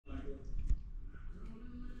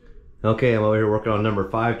Okay, I'm over here working on number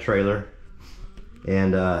 5 trailer,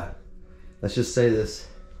 and let's just say this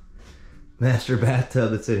master bathtub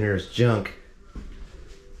that's in here is junk.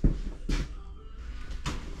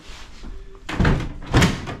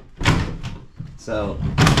 So,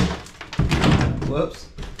 whoops,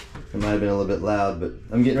 it might have been a little bit loud, but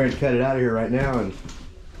I'm getting ready to cut it out of here right now, and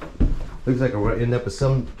looks like we're gonna end up with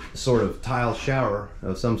some sort of tile shower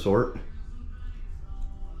of some sort.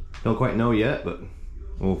 Don't quite know yet, but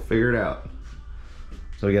we'll figure it out.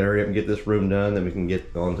 So we gotta hurry up and get this room done, then we can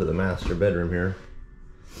get on to the master bedroom here.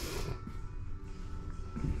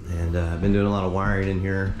 And I've been doing a lot of wiring in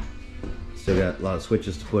here. Still got a lot of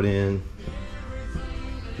switches to put in.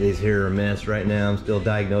 These here are a mess right now. I'm still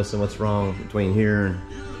diagnosing what's wrong between here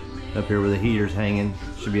and up here where the heater's hanging.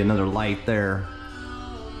 Should be another light there.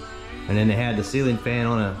 And then they had the ceiling fan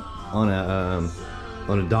on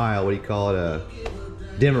a dial. What do you call it? A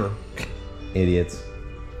dimmer. Idiots.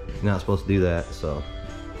 You're not supposed to do that. So.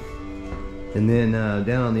 And then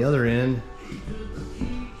down on the other end,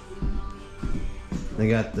 they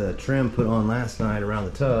got the trim put on last night around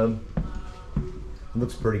the tub.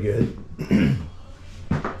 Looks pretty good.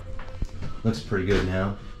 Looks pretty good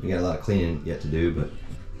now. We got a lot of cleaning yet to do, but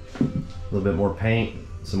a little bit more paint,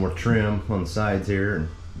 some more trim on the sides here, and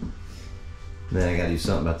then I gotta do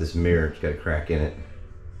something about this mirror. It's got a crack in it.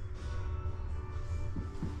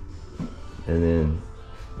 And then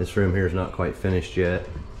this room here is not quite finished yet.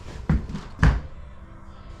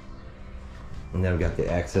 And then I've got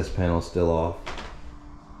the access panel still off.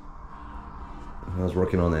 I was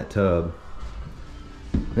working on that tub.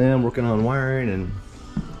 And I'm working on wiring and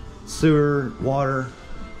sewer, water,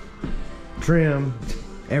 trim,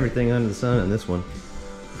 everything under the sun in this one.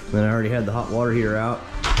 And then I already had the hot water heater out.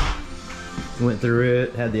 Went through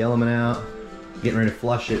it, had the element out, getting ready to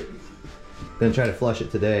flush it. Gonna try to flush it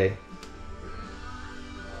today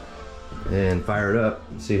and fire it up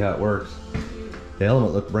and see how it works. The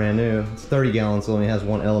element looked brand new. It's 30 gallons, so it only has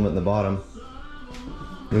one element in the bottom.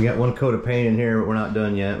 We got one coat of paint in here, but we're not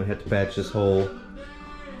done yet. We have to patch this hole.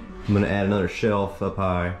 I'm gonna add another shelf up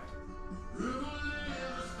high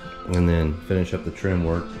and then finish up the trim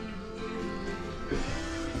work.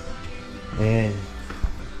 And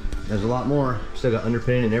there's a lot more. Still got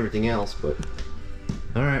underpinning and everything else, but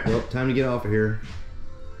all right, well, time to get off of here.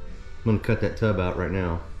 I'm gonna cut that tub out right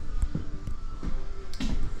now.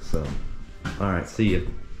 So, all right, see you.